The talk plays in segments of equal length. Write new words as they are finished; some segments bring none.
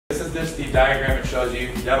This is just the diagram it shows you.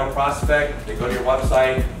 You have a prospect, they go to your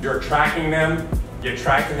website, you're tracking them, you're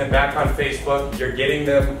tracking them back on Facebook, you're getting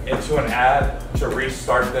them into an ad to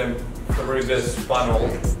restart them through this funnel,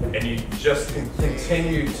 and you just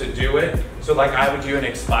continue to do it. So like I would do an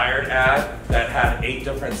expired ad that had 8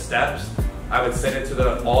 different steps. I would send it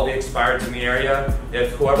to all the expireds in the area.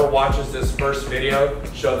 If whoever watches this first video,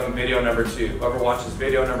 show them video number 2. Whoever watches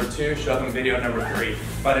video number 2, show them video number 3.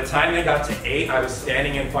 By the time they got to 8, I was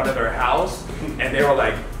standing in front of their house and they were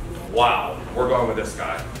like, wow, we're going with this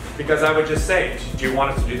guy. Because I would just say, do you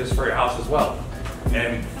want us to do this for your house as well?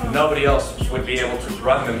 And nobody else would be able to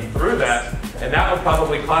run them through that. And that would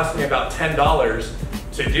probably cost me about $10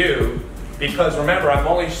 to do, because remember, I'm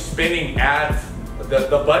only spending ads.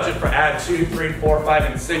 The budget for ad 2, 3, 4, 5,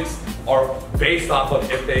 and 6 are based off of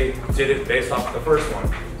if they did it based off of the first one.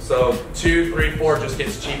 So 2, 3, 4 just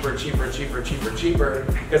gets cheaper, cheaper, cheaper, cheaper, cheaper,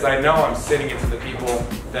 because I know I'm sending it to the people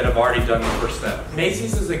that have already done the first step.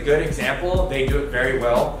 Macy's is a good example. They do it very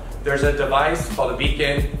well. There's a device called a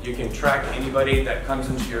beacon. You can track anybody that comes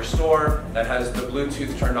into your store that has the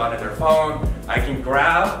Bluetooth turned on in their phone. I can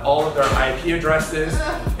grab all of their IP addresses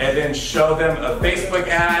and then show them a Facebook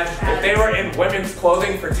ad. If they were in women's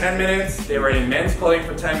clothing for 10 minutes, they were in men's clothing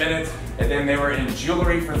for 10 minutes, and then they were in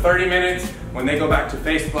jewelry for 30 minutes. When they go back to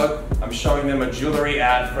Facebook, I'm showing them a jewelry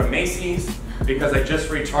ad from Macy's because I just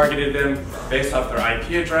retargeted them based off their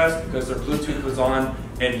IP address because their Bluetooth was on,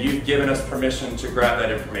 and you've given us permission to grab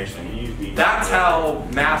that information. That's how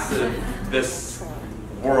massive this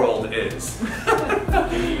world is.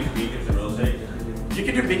 Can you use beacons in real estate? You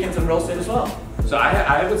can do beacons in real estate as well. So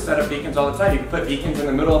I would set up beacons all the time. You can put beacons in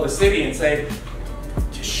the middle of the city and say,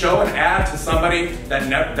 show an ad to somebody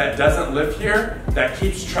that doesn't live here, that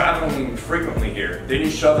keeps traveling frequently here. Then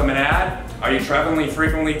you show them an ad. Are you traveling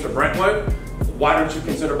frequently to Brentwood? Why don't you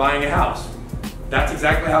consider buying a house? That's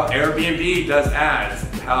exactly how Airbnb does ads,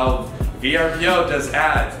 how VRBO does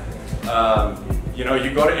ads. You know,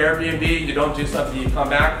 you go to Airbnb, you don't do something, you come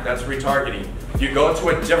back, that's retargeting. You go to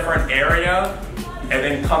a different area and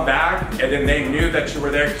then come back, and then they knew that you were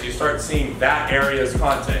there because you start seeing that area's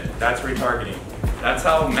content. That's retargeting. That's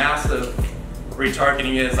how massive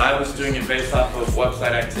retargeting is. I was doing it based off of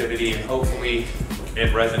website activity, and hopefully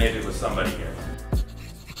it resonated with somebody here.